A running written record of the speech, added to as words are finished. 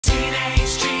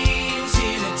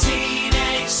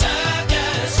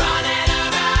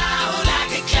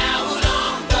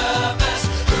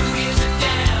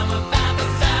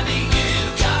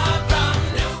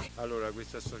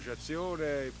Questa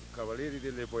associazione Cavalieri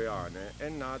delle Poiane è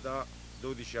nata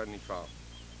 12 anni fa,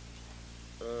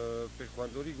 per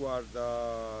quanto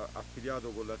riguarda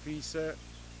affiliato con la FISE.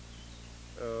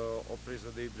 Ho preso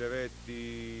dei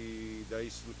brevetti da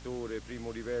istruttore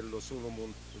primo livello solo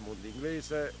mondo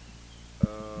inglese,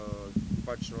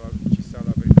 ci sta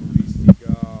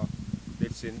l'aperturistica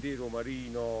del sentiero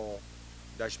marino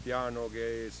da Spiano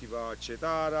che si va a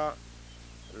Cetara.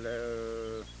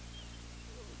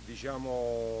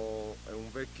 Diciamo è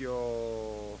un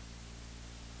vecchio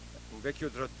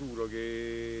tratturo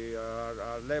che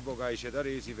all'epoca i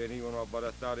cetaresi venivano a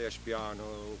barattare a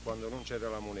Spiano quando non c'era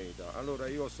la moneta. Allora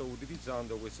io sto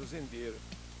utilizzando questo sentiero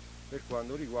per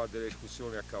quanto riguarda le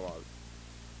escursioni a cavallo.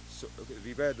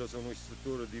 Ripeto, sono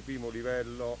istruttore di primo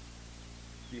livello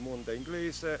di monta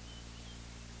inglese,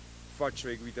 faccio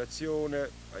equitazione,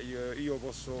 io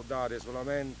posso dare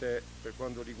solamente per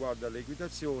quanto riguarda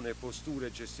l'equitazione postura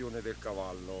e gestione del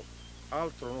cavallo,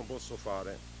 altro non posso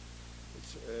fare.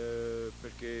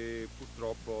 Perché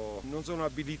purtroppo non sono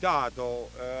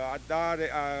abilitato a dare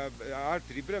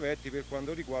altri brevetti per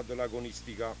quanto riguarda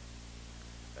l'agonistica.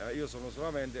 Io sono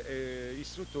solamente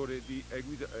istruttore di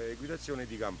equitazione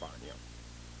di campagna.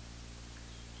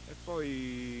 E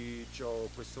poi ho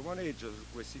questo maneggio su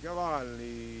questi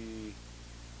cavalli,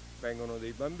 vengono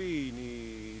dei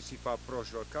bambini, si fa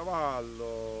approccio al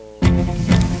cavallo.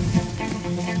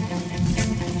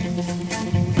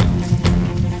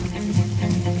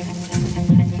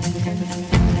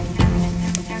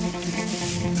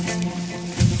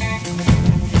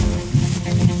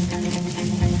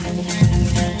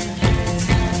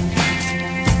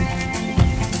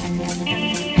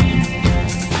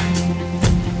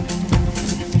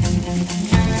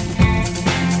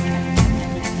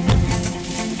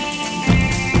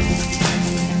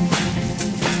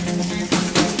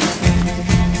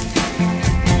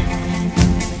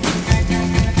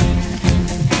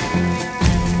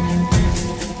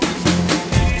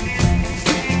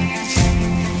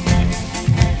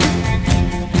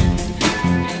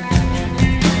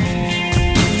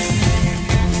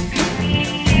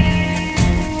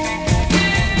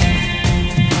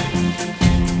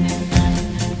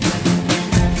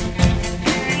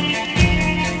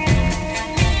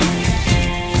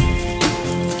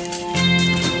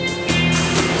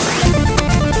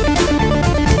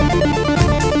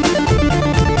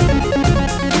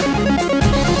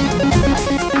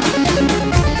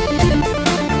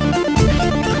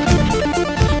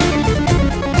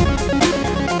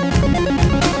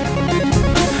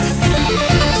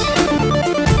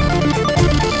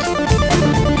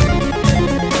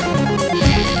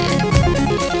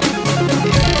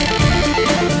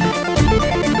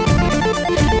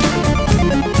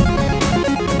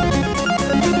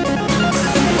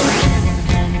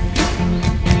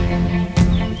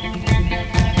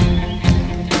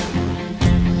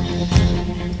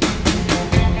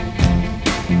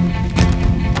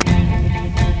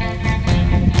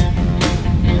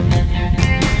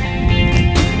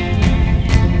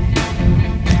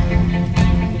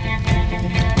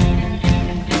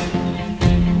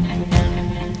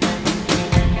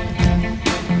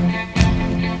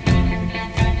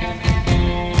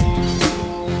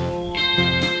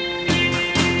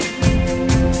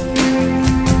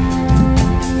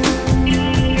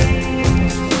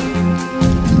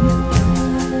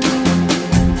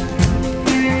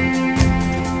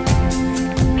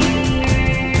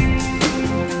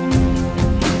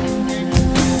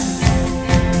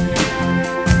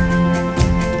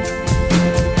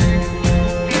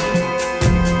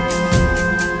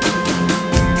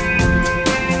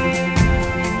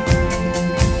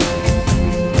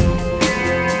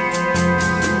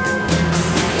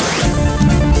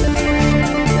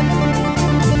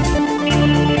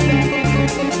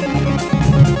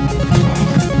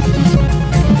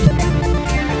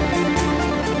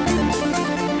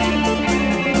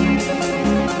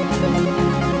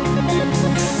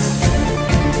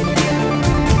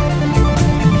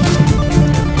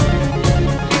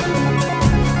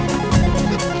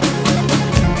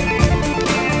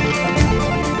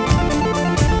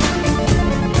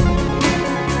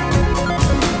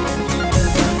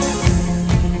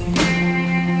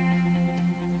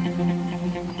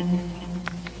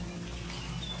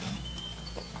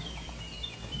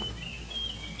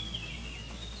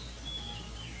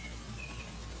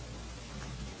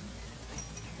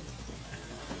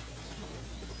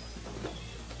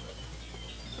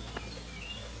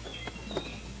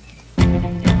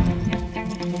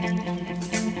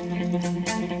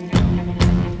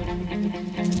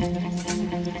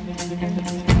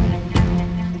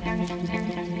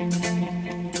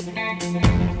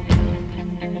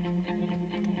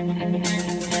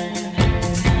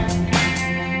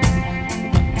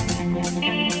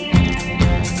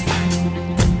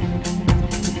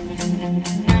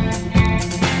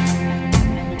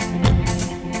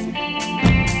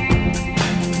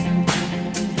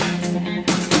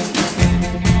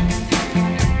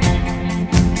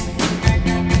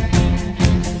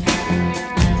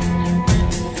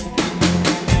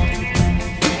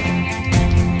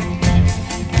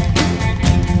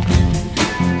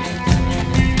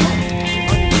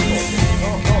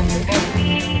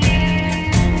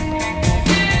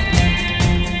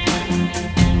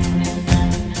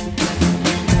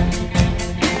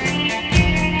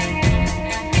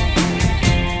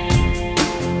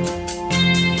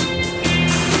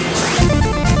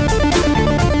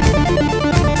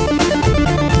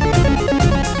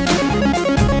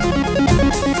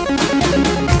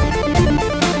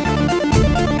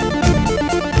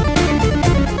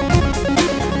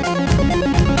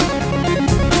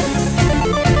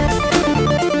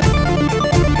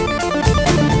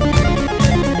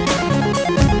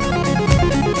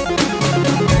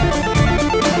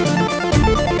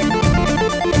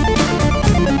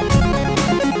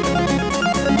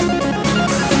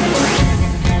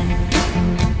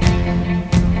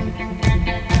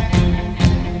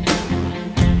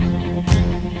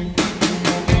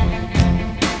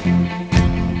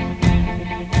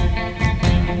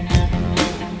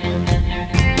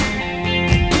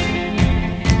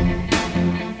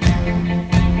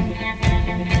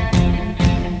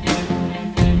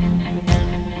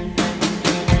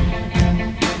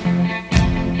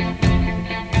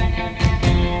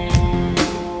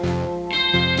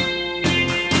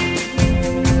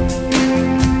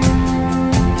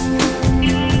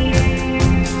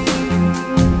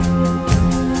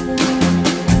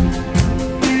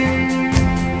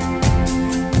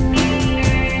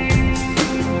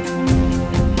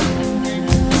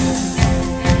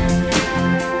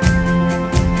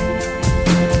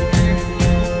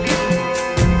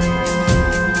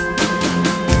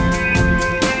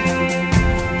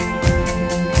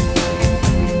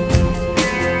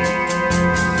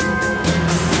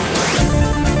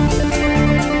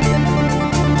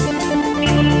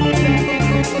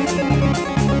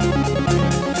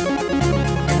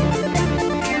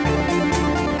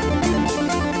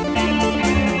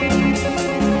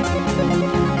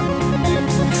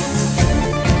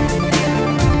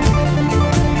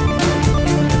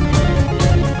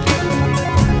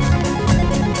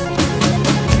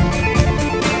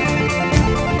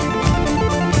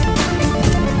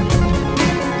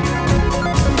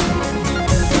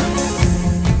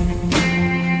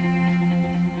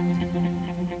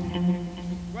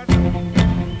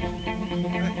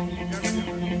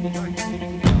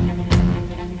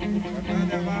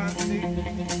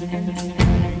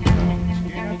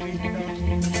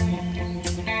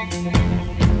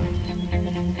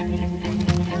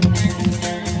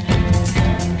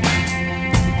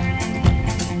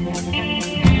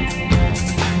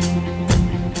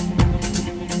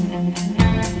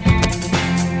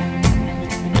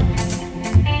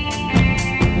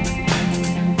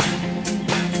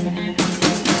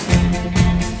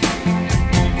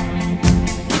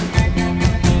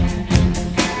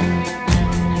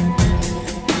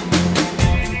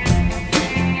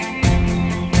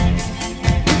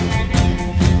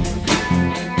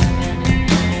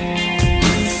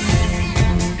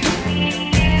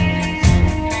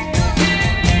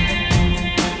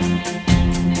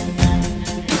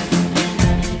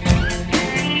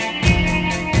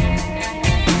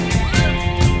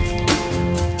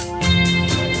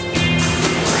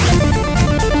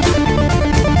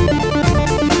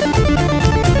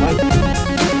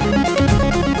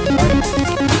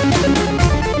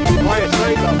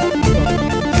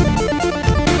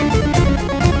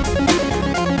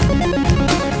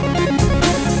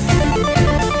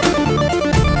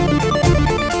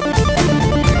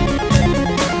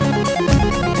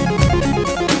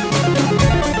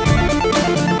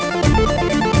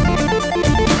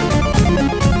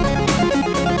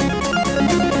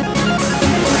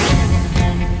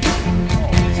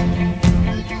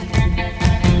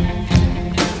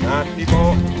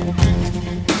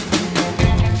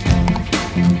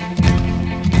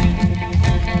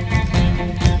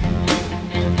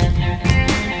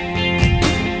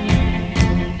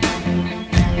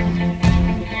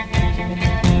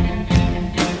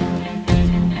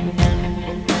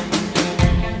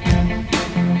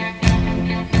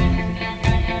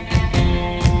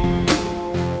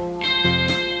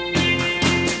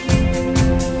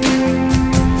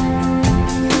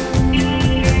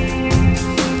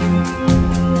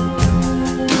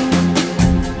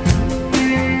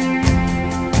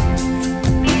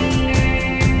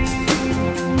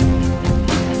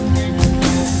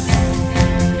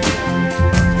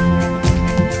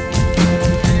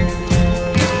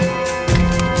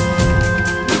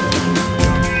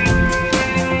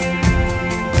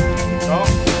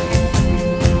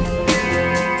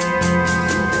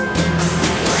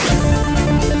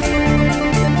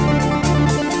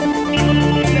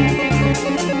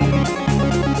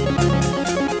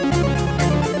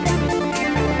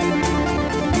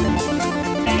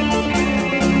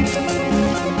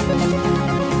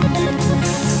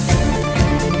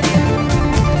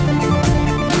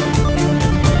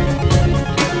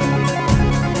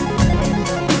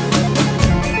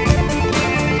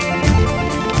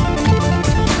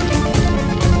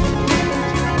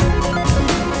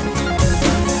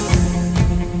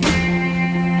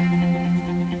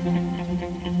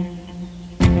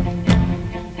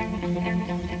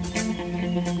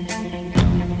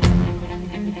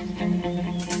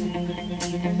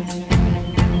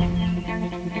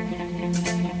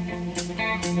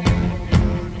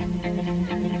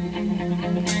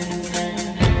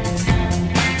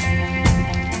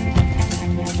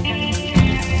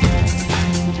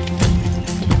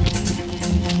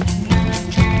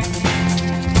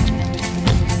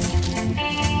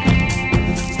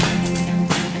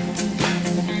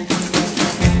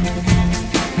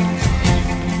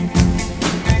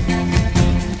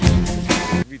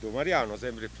 servito Mariano,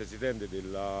 sempre il presidente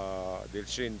del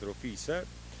centro FISE,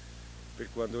 per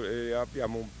quando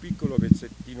abbiamo un piccolo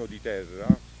pezzettino di terra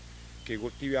che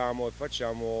coltiviamo e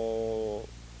facciamo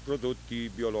prodotti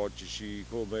biologici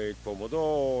come il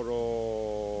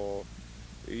pomodoro,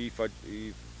 i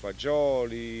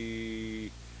fagioli,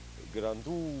 il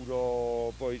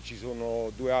granduro, poi ci sono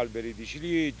 2 alberi di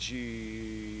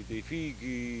ciliegie, dei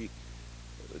fichi,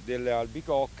 delle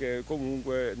albicocche.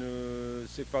 Comunque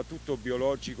si fa tutto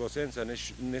biologico senza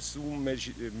nessun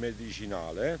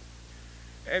medicinale,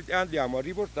 e andiamo a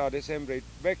riportare sempre il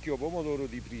vecchio pomodoro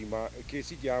di prima che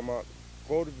si chiama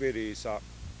corveresa.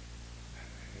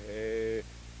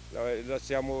 La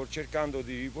stiamo cercando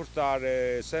di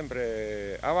riportare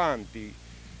sempre avanti.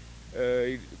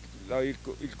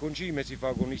 Il concime si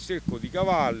fa con il secco di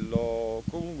cavallo,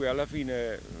 comunque alla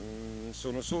fine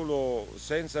sono solo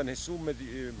senza nessun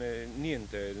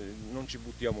niente, non ci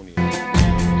buttiamo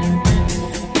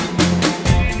niente.